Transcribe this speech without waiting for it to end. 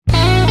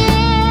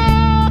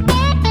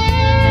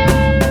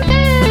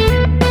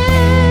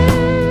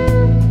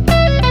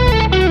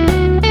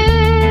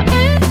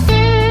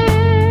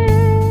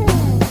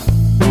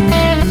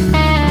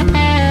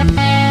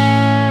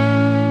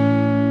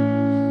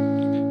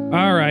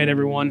right,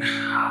 everyone.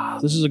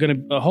 This is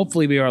going to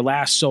hopefully be our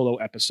last solo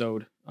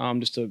episode.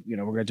 Just to, we're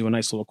going to do a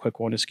nice little quick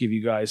one, just to give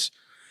you guys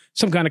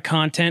some kind of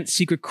content.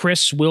 Secret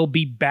Chris will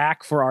be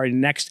back for our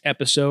next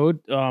episode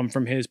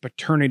from his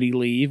paternity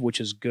leave,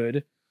 which is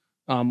good.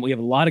 We have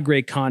a lot of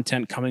great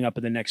content coming up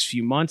in the next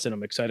few months, and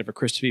I'm excited for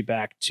Chris to be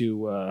back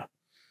to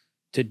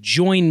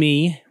join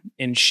me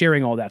in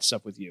sharing all that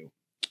stuff with you.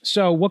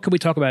 So what could we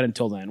talk about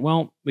until then?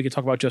 Well, we could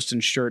talk about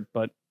Justin's shirt,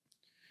 but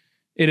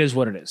it is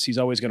what it is. He's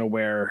always going to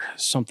wear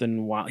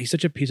something wild. He's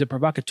a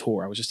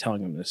provocateur. I was just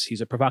telling him this.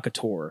 He's a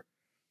provocateur,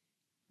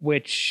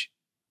 which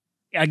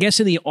I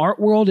guess in the art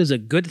world is a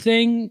good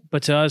thing,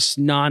 but to us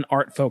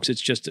non-art folks,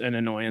 it's just an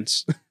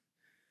annoyance.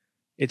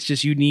 It's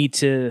just I need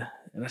to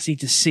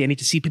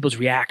see people's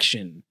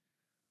reaction.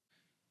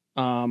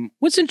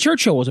 Winston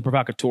Churchill was a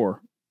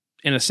provocateur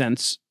in a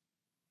sense,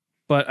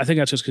 but I think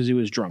that's just because he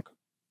was drunk.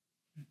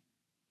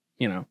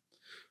 He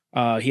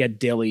had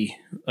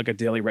a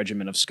daily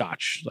regimen of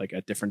scotch, like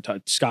at different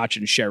scotch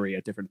and sherry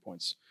at different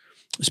points.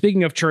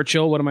 Speaking of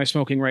Churchill, what am I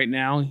smoking right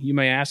now? You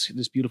may ask,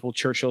 this beautiful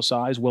Churchill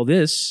size. Well,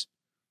 this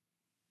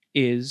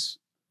is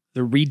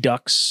the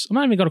Redux. I'm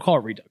not even going to call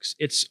it Redux.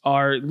 It's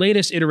our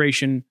latest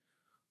iteration,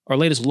 our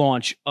latest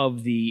launch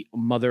of the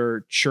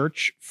Mother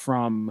Church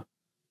from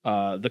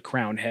the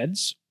Crowned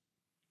Heads,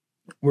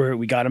 where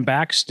we got them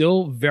back.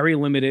 Still very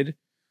limited.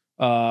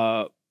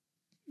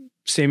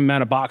 Same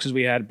amount of boxes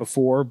we had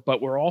before,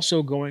 but we're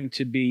also going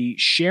to be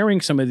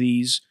sharing some of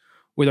these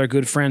with our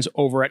good friends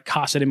over at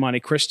Casa de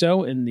Monte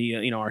Cristo in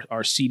the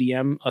our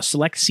CDM,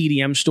 select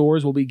CDM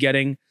stores. We'll be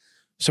getting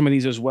some of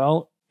these as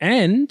well,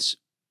 and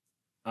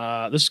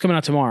this is coming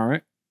out tomorrow,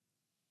 right?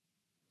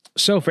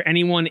 So for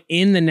anyone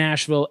in the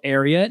Nashville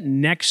area,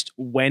 next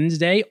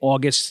Wednesday,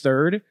 August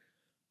 3rd,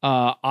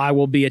 I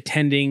will be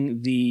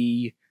attending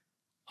the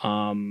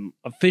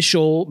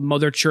official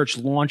Mother Church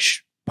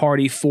launch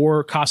party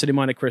for Casa de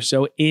Monte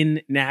Cristo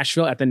in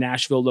Nashville at the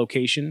Nashville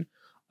location.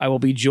 I will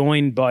be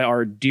joined by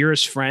our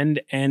dearest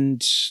friend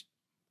and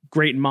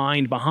great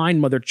mind behind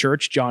Mother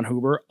Church, John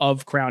Huber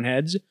of Crowned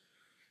Heads.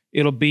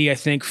 It'll be, I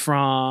think,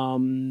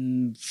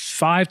 from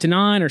 5 to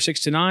 9 or 6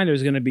 to 9.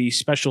 There's going to be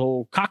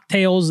special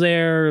cocktails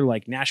there,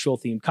 like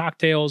Nashville-themed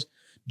cocktails.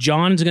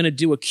 John's going to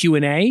do a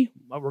Q&A.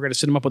 We're going to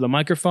set him up with a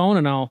microphone,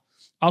 and I'll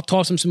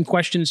toss him some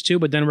questions too,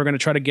 but then we're going to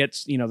try to get,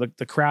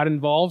 the crowd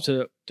involved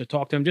to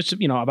talk to him just,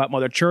 about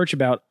Mother Church,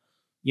 about,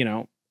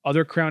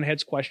 other Crowned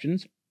Heads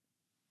questions.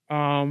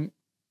 I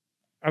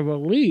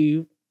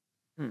believe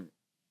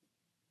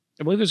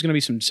there's going to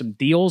be some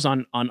deals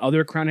on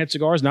other Crowned Head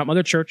cigars, not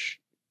Mother Church.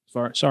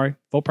 Sorry,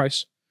 full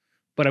price.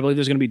 But I believe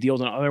there's going to be deals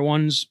on other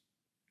ones.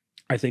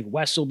 I think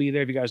Wes will be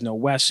there. If you guys know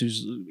Wes,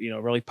 who's,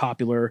 really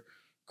popular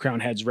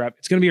Crowned Heads rep.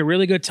 It's going to be a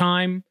really good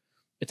time.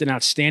 It's an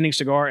outstanding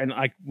cigar, and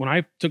when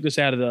I took this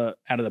out of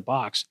the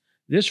box,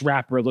 this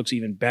wrapper looks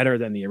even better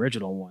than the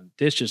original one.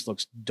 This just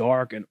looks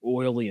dark and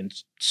oily and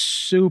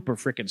super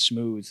freaking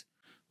smooth,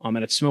 and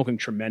it's smoking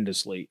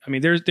tremendously. I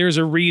mean, there's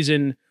a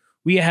reason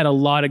we had a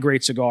lot of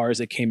great cigars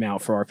that came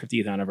out for our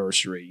 50th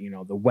anniversary.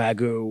 The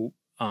Wagyu,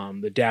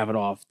 the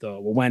Davidoff, the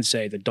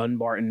Walensee, the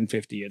Dunbarton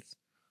 50th,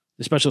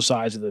 the special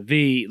size of the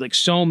V, like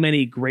so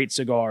many great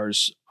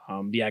cigars.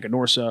 The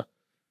Aganorsa.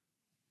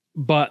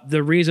 But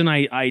the reason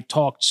I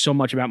talked so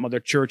much about Mother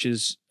Church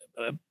is,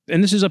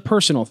 and this is a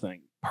personal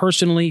thing.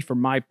 Personally, for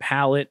my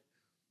palate,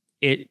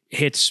 it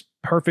hits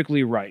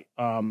perfectly right.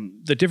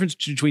 The difference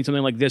between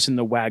something like this and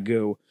the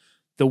Wagyu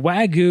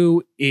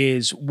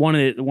is one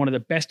of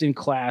the best in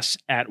class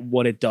at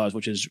what it does,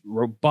 which is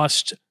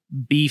robust,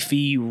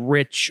 beefy,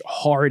 rich,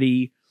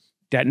 hearty,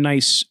 that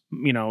nice,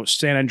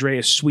 San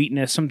Andreas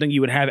sweetness, something you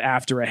would have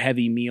after a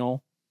heavy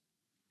meal.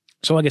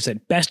 So like I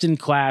said, best in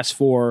class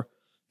for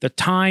the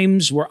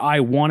times where I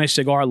want a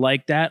cigar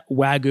like that.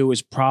 Wagyu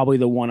is probably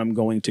the one I'm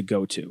going to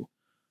go to.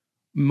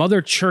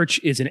 Mother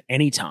Church is an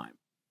anytime.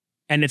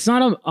 And it's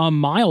not a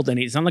mild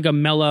any. It's not like a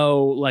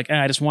mellow, like,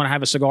 I just want to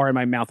have a cigar in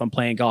my mouth. I'm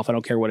playing golf. I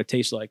don't care what it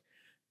tastes like.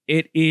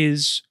 It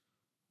is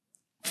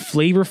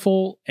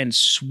flavorful and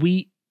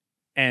sweet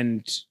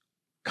and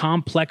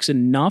complex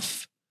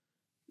enough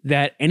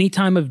that any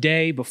time of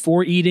day,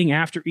 before eating,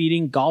 after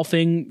eating,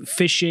 golfing,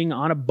 fishing,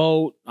 on a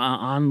boat,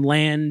 on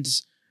land,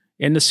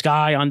 in the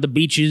sky, on the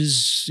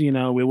beaches, we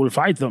will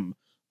fight them.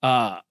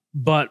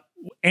 But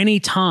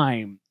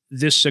anytime,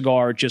 this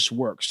cigar just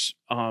works.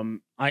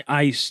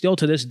 I still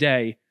to this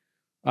day,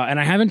 and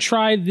I haven't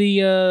tried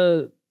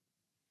any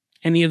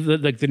of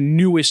the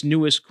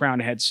newest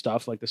Crowned Head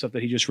stuff, like the stuff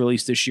that he just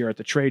released this year at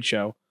the trade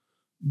show,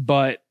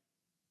 but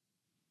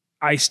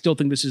I still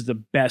think this is the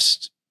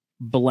best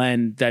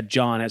blend that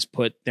John has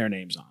put their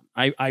names on.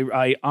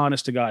 I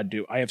honest to God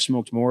do. I have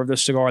smoked more of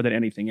this cigar than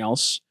anything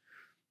else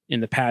in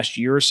the past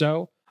year or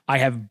so. I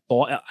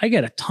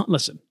get a ton.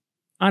 Listen,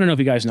 I don't know if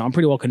you guys know, I'm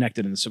pretty well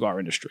connected in the cigar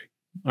industry.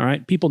 All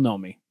right. People know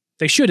me.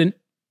 They shouldn't.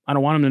 I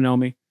don't want them to know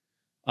me.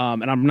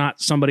 And I'm not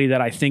somebody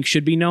that I think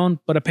should be known,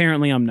 but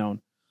apparently I'm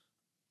known.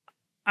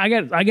 I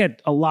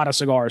get a lot of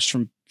cigars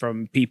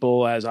from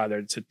people as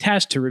either to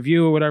test, to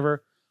review, or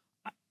whatever.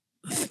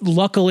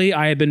 Luckily,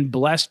 I have been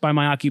blessed by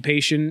my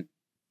occupation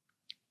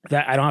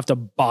that I don't have to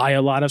buy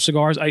a lot of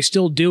cigars. I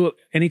still do.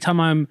 Anytime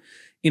I'm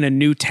in a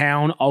new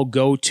town, I'll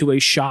go to a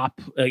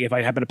shop. Like if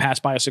I happen to pass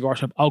by a cigar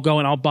shop, I'll go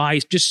and I'll buy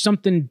just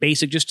something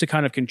basic just to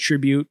kind of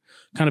contribute,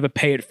 kind of a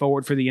pay it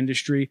forward for the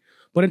industry.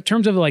 But in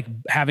terms of like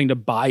having to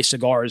buy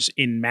cigars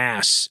in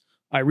mass,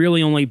 I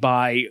really only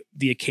buy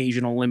the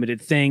occasional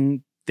limited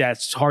thing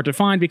that's hard to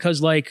find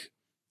because like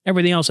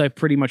everything else I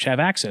pretty much have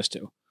access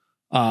to.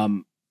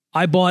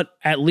 I bought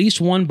at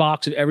least one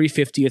box of every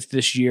 50th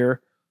this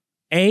year,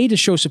 A, to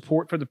show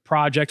support for the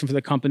project and for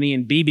the company,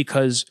 and B,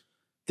 because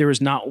there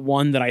was not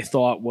one that I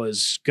thought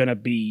was going to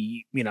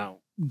be,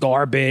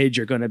 garbage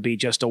or going to be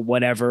just a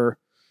whatever,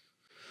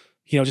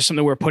 just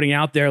something we're putting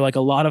out there. Like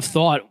a lot of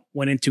thought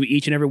went into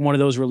each and every one of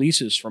those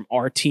releases from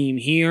our team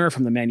here,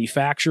 from the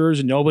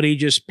manufacturers. Nobody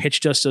just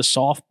pitched us a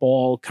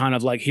softball kind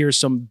of like, here's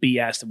some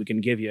BS that we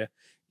can give you.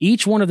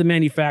 Each one of the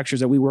manufacturers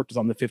that we worked with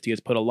on the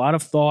 50th put a lot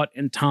of thought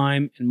and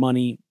time and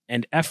money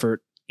and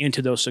effort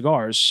into those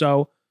cigars.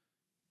 So,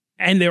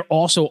 and they're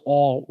also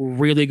all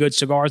really good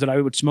cigars that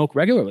I would smoke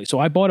regularly. So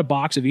I bought a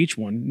box of each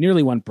one,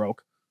 nearly went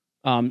broke.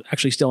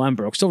 Actually still am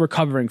broke, still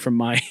recovering from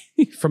my,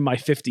 from my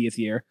 50th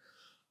year.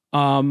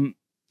 Some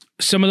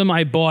of them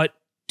I bought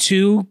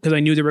 2 because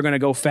I knew they were going to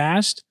go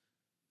fast.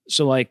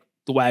 So like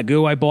the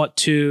Wagyu I bought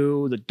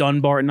 2, the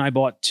Dunbarton I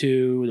bought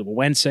 2, the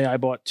Wentse I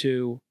bought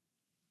 2.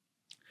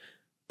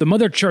 The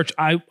Mother Church,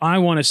 I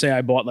want to say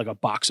I bought like a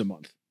box a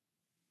month.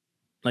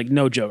 Like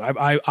no joke.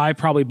 I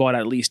probably bought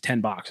at least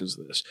 10 boxes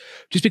of this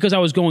just because I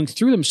was going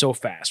through them so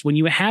fast. When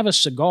you have a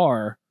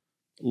cigar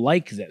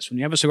like this, when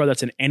you have a cigar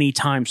that's an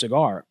anytime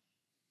cigar,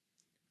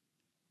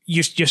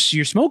 you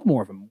smoke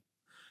more of them.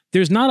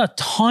 There's not a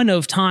ton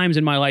of times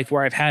in my life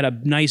where I've had a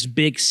nice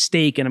big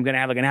steak and I'm going to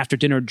have like an after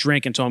dinner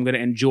drink. And so I'm going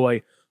to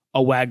enjoy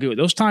a Wagyu.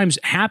 Those times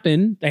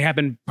happen. They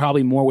happen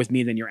probably more with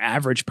me than your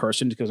average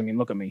person because I mean,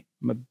 look at me.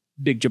 I'm a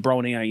big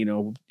jabroni.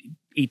 I,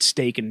 eat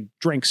steak and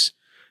drinks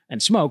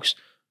and smokes.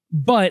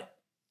 But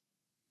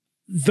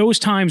those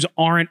times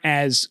aren't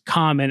as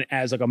common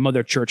as like a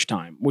Mother Church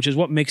time, which is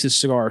what makes this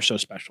cigar so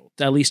special,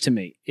 at least to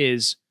me,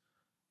 is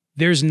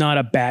there's not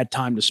a bad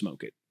time to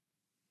smoke it.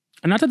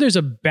 And not that there's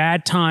a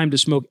bad time to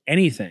smoke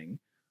anything,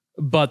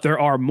 but there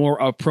are more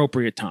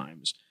appropriate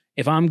times.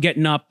 If I'm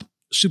getting up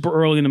super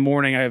early in the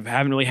morning, I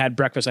haven't really had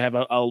breakfast, I have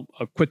a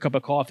quick cup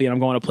of coffee and I'm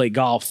going to play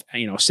golf,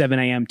 7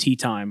 a.m. tea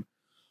time.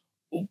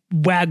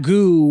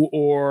 Wagyu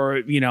or,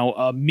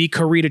 a Mi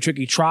Querida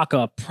Tricky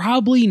Traca,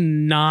 probably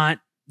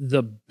not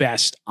the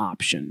best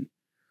option.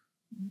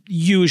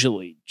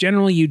 Usually.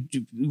 Generally,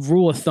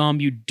 rule of thumb,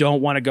 you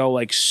don't want to go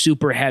like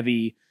super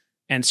heavy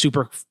and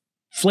super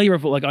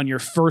flavorful like on your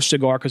first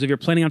cigar, because if you're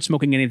planning on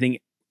smoking anything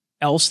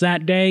else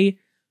that day,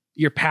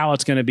 your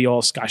palate's going to be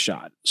all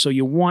scotch-shot. So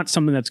you want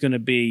something that's going to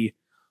be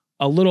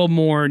a little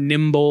more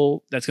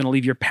nimble, that's going to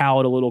leave your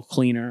palate a little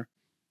cleaner.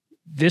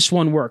 This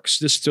one works.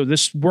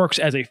 This works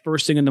as a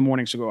first thing in the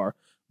morning cigar.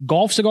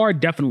 Golf cigar,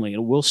 definitely.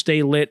 It will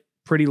stay lit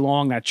pretty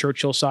long. That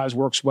Churchill size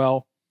works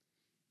well.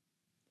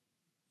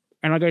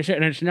 And like I said,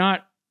 and it's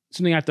not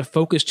something I have to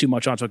focus too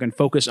much on, so I can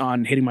focus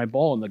on hitting my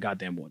ball in the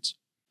goddamn woods.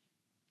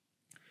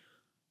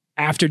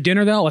 After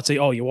dinner, though, let's say,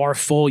 you are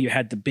full. You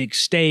had the big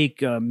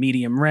steak,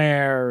 medium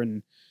rare,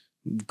 and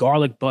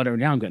garlic butter.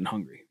 Now I'm getting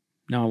hungry.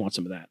 Now I want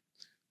some of that.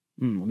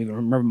 Let me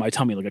remember my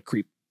tummy like a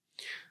creep.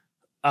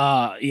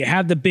 You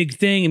have the big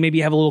thing, and maybe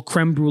you have a little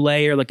creme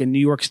brulee or like a New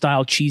York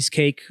style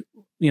cheesecake,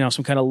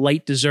 some kind of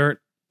light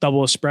dessert,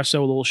 double espresso, a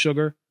little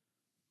sugar.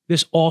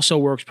 This also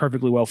works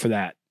perfectly well for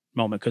that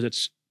moment because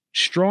it's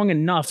strong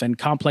enough and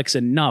complex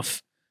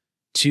enough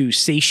to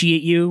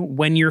satiate you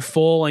when you're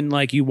full and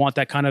like you want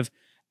that kind of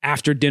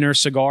after dinner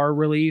cigar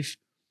relief.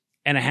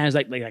 And it has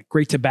like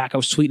great tobacco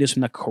sweetness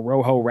from the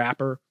Corojo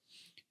wrapper.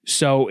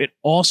 So it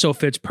also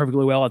fits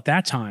perfectly well at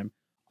that time.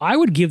 I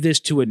would give this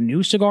to a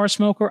new cigar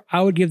smoker.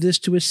 I would give this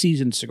to a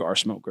seasoned cigar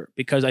smoker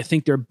because I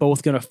think they're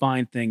both going to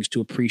find things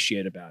to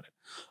appreciate about it.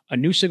 A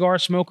new cigar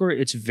smoker,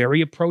 it's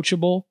very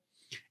approachable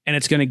and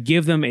it's going to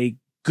give them a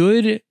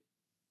good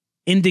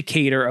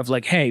indicator of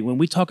like, hey, when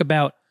we talk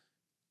about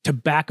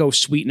tobacco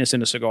sweetness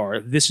in a cigar,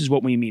 this is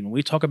what we mean. When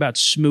we talk about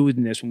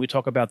smoothness, when we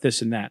talk about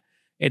this and that,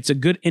 it's a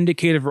good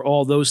indicator for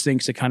all those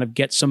things to kind of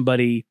get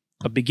somebody,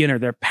 a beginner,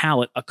 their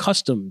palate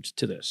accustomed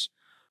to this.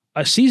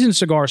 A seasoned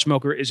cigar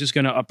smoker is just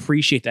going to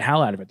appreciate the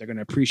hell out of it. They're going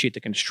to appreciate the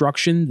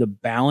construction, the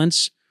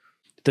balance,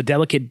 the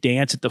delicate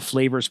dance that the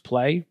flavors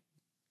play.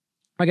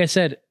 Like I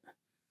said,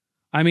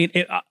 I mean,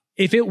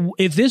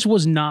 if this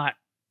was not,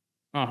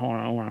 hold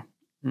on.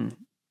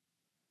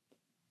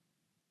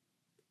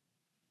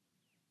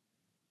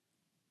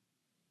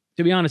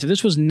 To be honest, if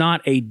this was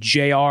not a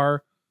JR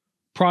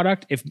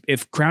product,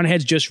 if Crown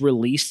Heads just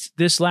released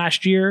this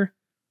last year,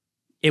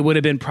 it would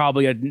have been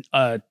probably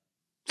a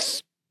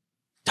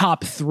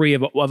top 3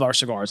 of our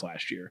cigars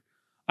last year.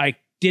 I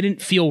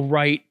didn't feel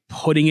right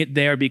putting it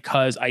there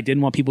because I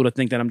didn't want people to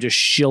think that I'm just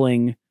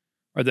shilling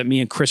or that me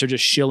and Chris are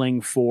just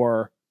shilling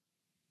for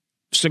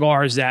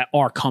cigars that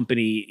our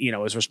company,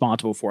 is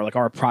responsible for, like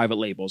our private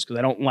labels, because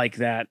I don't like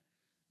that.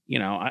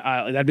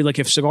 That'd be like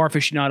if Cigar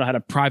Aficionado had a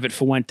private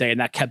Fuente and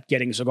that kept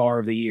getting Cigar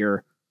of the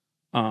Year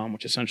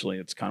which essentially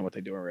it's kind of what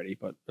they do already,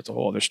 but that's a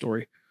whole other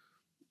story.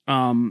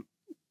 But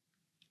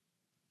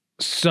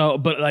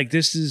like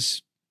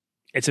it's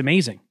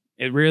amazing.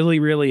 It really,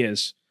 really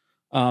is.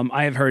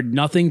 I have heard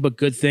nothing but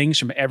good things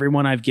from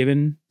everyone I've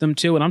given them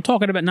to. And I'm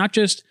talking about not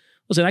just,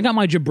 listen, I got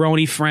my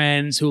jabroni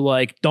friends who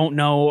like don't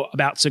know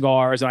about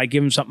cigars, and I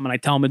give them something and I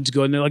tell them it's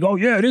good and they're like, oh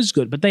yeah, it is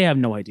good, but they have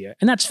no idea.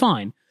 And that's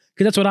fine,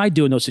 because that's what I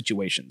do in those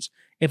situations.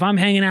 If I'm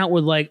hanging out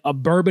with like a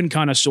bourbon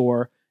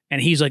connoisseur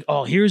and he's like,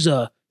 oh, this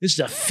is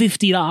a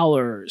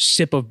 $50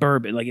 sip of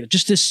bourbon. Like,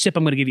 just this sip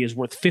I'm going to give you is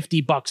worth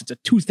 $50. It's a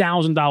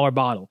 $2,000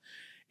 bottle.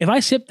 If I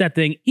sip that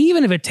thing,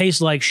 even if it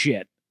tastes like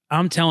shit,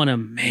 I'm telling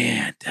him,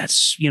 man,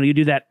 that's, you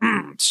do that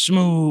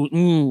smooth.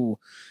 Ooh.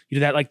 You do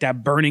that like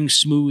that burning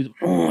smooth.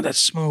 Oh, that's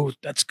smooth.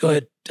 That's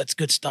good. That's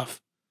good stuff.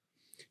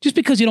 Just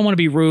because you don't want to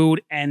be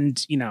rude,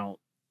 and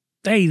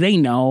they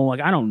know.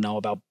 Like, I don't know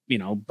about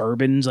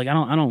bourbons. Like, I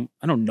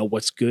don't know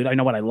what's good. I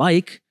know what I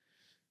like.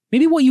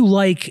 Maybe what you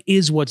like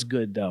is what's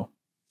good, though.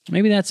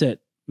 Maybe that's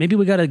it. Maybe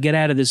we got to get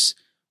out of this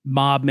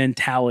mob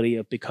mentality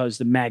of, because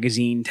the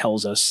magazine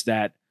tells us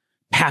that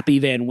Pappy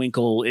Van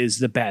Winkle is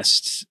the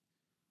best.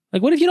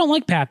 Like, what if you don't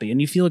like Pappy and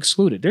you feel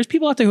excluded? There's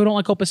people out there who don't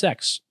like Opus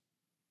X.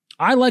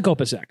 I like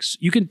Opus X.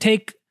 You can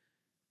take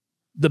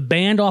the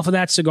band off of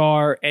that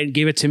cigar and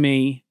give it to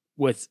me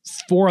with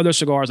 4 other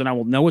cigars, and I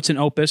will know it's an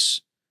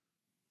Opus,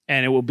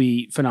 and it will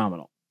be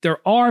phenomenal. There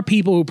are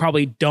people who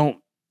probably don't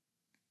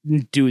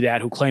do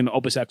that, who claim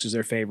Opus X is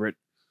their favorite.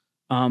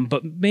 And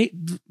there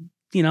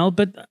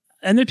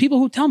are people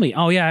who tell me,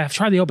 oh yeah, I've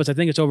tried the Opus. I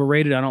think it's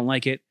overrated. I don't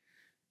like it.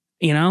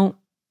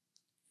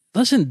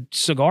 Listen,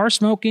 cigar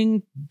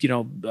smoking,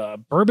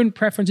 bourbon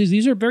preferences,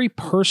 these are very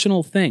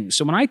personal things.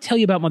 So when I tell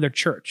you about Mother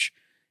Church,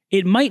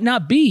 it might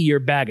not be your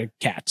bag of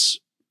cats.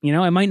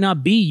 It might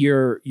not be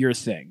your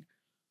thing.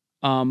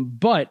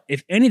 But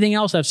if anything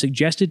else I've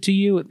suggested to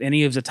you,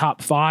 any of the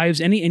top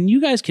 5s, and you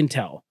guys can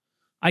tell,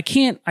 I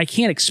can't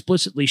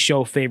explicitly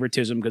show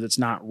favoritism because it's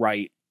not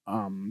right.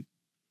 And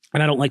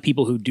I don't like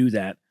people who do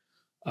that.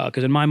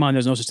 Because in my mind,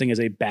 there's no such thing as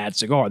a bad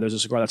cigar. There's a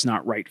cigar that's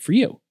not right for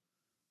you.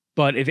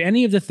 But if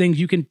any of the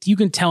things you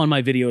can tell in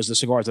my videos, the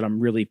cigars that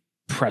I'm really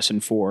pressing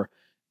for,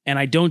 and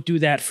I don't do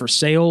that for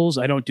sales.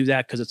 I don't do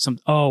that because it's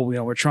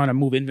we're trying to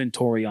move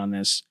inventory on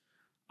this.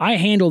 I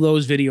handle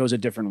those videos a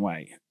different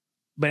way.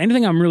 But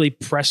anything I'm really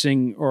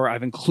pressing, or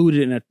I've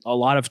included in a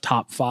lot of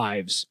top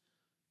 5s,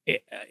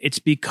 it's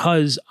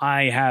because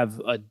I have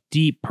a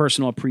deep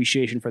personal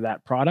appreciation for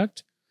that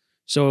product.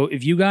 So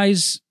if you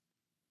guys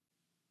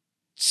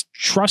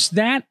trust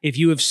that, if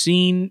you have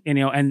seen,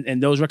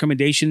 and those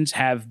recommendations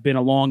have been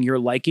along your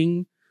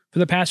liking for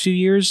the past few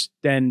years,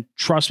 then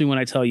trust me when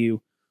I tell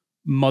you,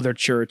 Mother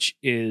Church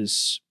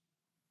it's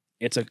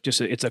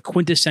a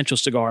quintessential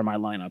cigar in my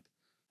lineup.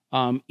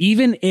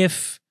 Even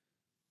if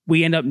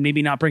we end up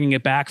maybe not bringing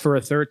it back for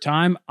a 3rd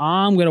time,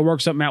 I'm going to work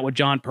something out with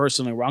John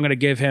personally, where I'm going to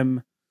give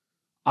him,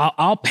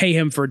 I'll pay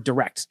him for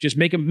direct. Just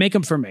make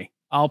him for me.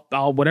 I'll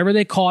whatever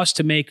they cost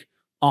to make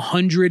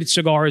 100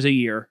 cigars a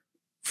year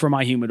for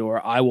my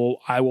humidor, I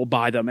will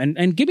buy them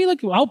and give me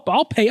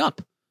I'll pay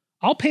up.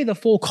 I'll pay the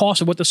full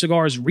cost of what the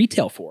cigars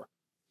retail for.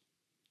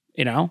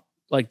 They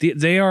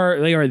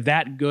are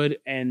that good.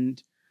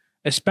 And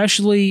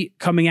especially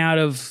coming out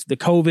of the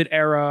COVID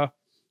era,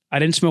 I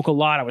didn't smoke a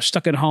lot. I was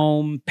stuck at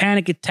home,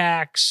 panic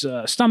attacks,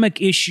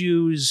 stomach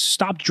issues,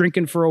 stopped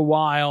drinking for a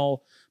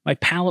while. My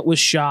palate was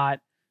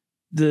shot.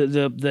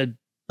 The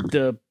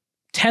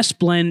test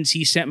blends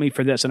he sent me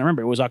for this, and I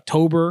remember it was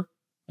October.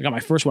 I got my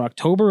first one,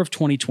 October of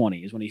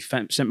 2020 is when he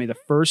sent me the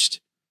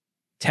first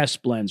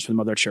test blends from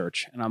Mother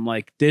Church. And I'm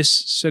like,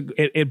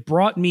 it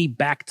brought me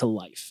back to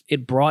life.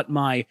 It brought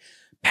my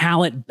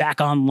palate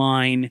back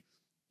online.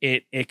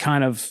 It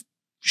kind of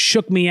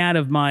shook me out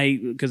of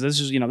because this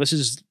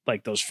is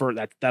like those for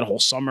that whole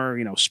summer,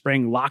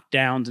 spring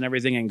lockdowns and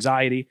everything,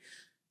 anxiety.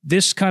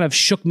 This kind of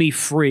shook me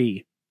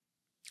free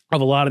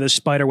of a lot of the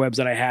spider webs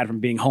that I had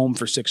from being home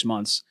for 6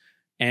 months,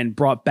 and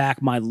brought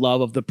back my love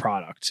of the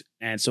product.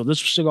 And so this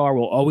cigar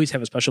will always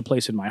have a special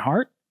place in my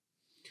heart.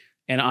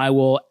 And I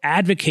will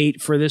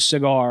advocate for this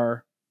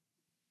cigar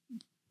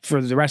for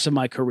the rest of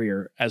my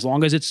career. As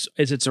long as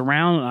it's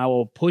around, I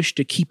will push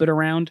to keep it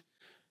around.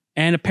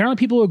 And apparently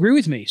people agree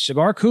with me.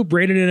 Cigar Coop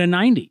rated it a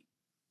 90.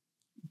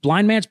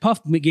 Blind Man's Puff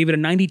gave it a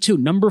 92.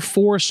 Number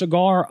 4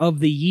 cigar of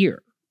the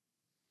year.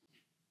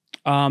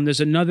 There was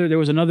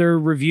another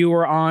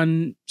reviewer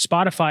on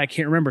Spotify. I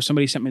can't remember.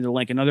 Somebody sent me the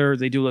link.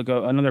 They do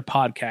another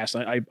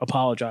podcast. I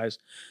apologize.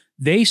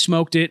 They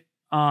smoked it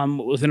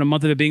within a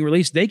month of it being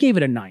released. They gave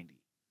it a 90.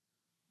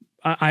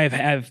 I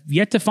have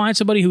yet to find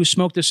somebody who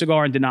smoked the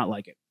cigar and did not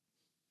like it.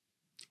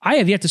 I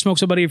have yet to have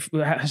somebody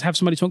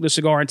smoke the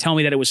cigar and tell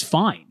me that it was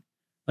fine.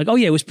 Like, oh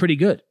yeah, it was pretty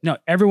good. No,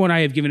 everyone I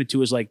have given it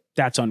to is like,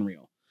 that's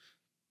unreal.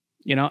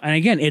 And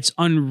again, it's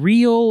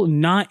unreal,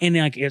 not in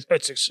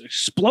it's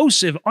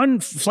explosive,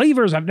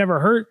 flavors I've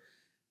never heard.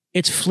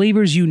 It's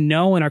flavors and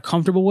are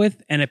comfortable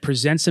with, and it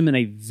presents them in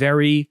a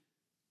very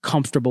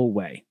comfortable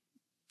way.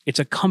 It's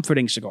a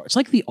comforting cigar. It's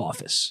like The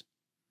Office.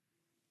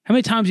 How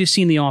many times have you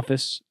seen The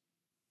Office?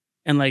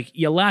 And like,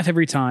 you laugh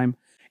every time.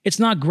 It's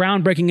not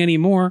groundbreaking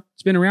anymore.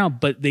 It's been around,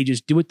 but they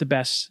just do it the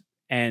best.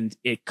 And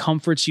it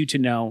comforts you to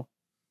know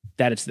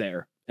that it's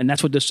there. And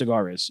that's what this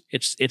cigar is.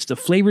 It's the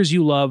flavors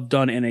you love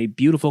done in a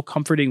beautiful,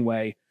 comforting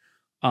way.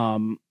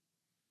 And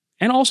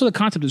also the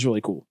concept is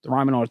really cool. The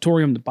Ryman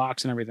Auditorium, the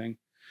box and everything.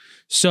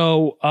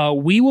 So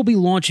we will be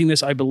launching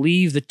this, I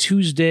believe, the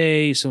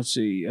Tuesday. So let's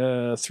see,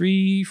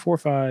 3, 4,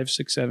 5,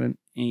 6, 7,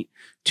 8.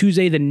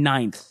 Tuesday the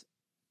 9th.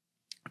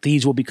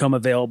 These will become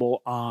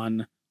available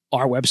on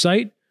our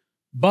website.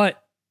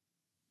 But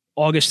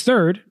August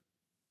 3rd,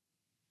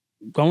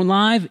 going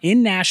live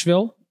in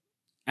Nashville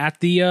at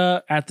the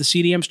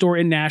CDM store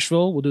in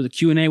Nashville. We'll do the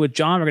Q&A with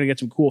John. We're going to get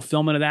some cool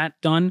filming of that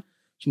done.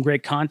 Some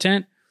great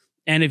content.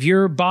 And if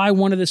you're by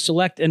one of the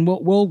select, and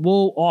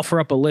we'll offer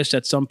up a list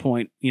at some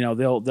point. You know,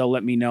 they'll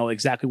let me know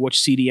exactly which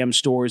CDM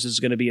stores is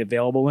going to be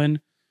available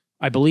in.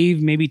 I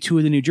believe maybe 2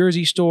 of the New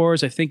Jersey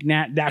stores. I think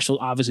Nashville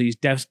obviously is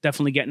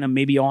definitely getting them.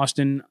 Maybe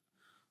Austin,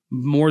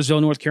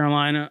 Mooresville, North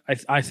Carolina.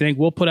 I think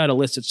we'll put out a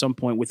list at some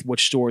point with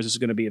which stores this is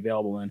going to be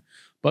available in.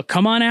 But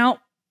come on out,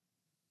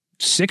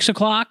 6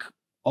 o'clock,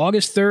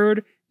 August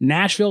 3rd,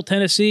 Nashville,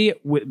 Tennessee.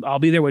 I'll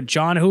be there with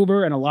John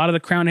Huber and a lot of the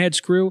Crown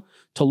Heads crew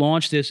to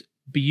launch this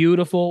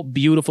beautiful,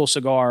 beautiful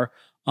cigar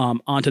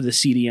onto the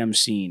CDM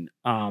scene.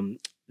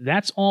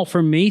 That's all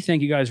from me.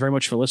 Thank you guys very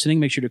much for listening.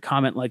 Make sure to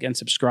comment, like, and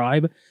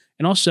subscribe.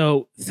 And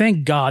also,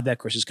 thank God that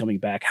Chris is coming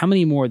back. How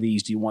many more of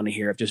these do you want to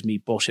hear of just me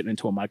bullshitting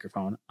into a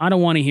microphone? I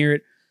don't want to hear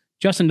it.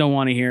 Justin don't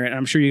want to hear it. And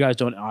I'm sure you guys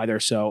don't either.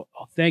 So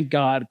thank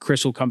God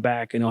Chris will come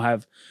back and he'll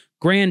have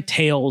grand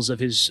tales of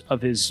his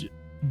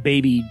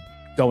baby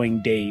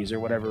going days or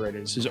whatever it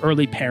is, his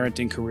early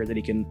parenting career that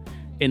he can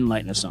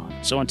enlighten us on.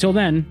 So until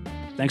then,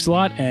 thanks a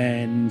lot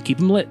and keep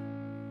them lit.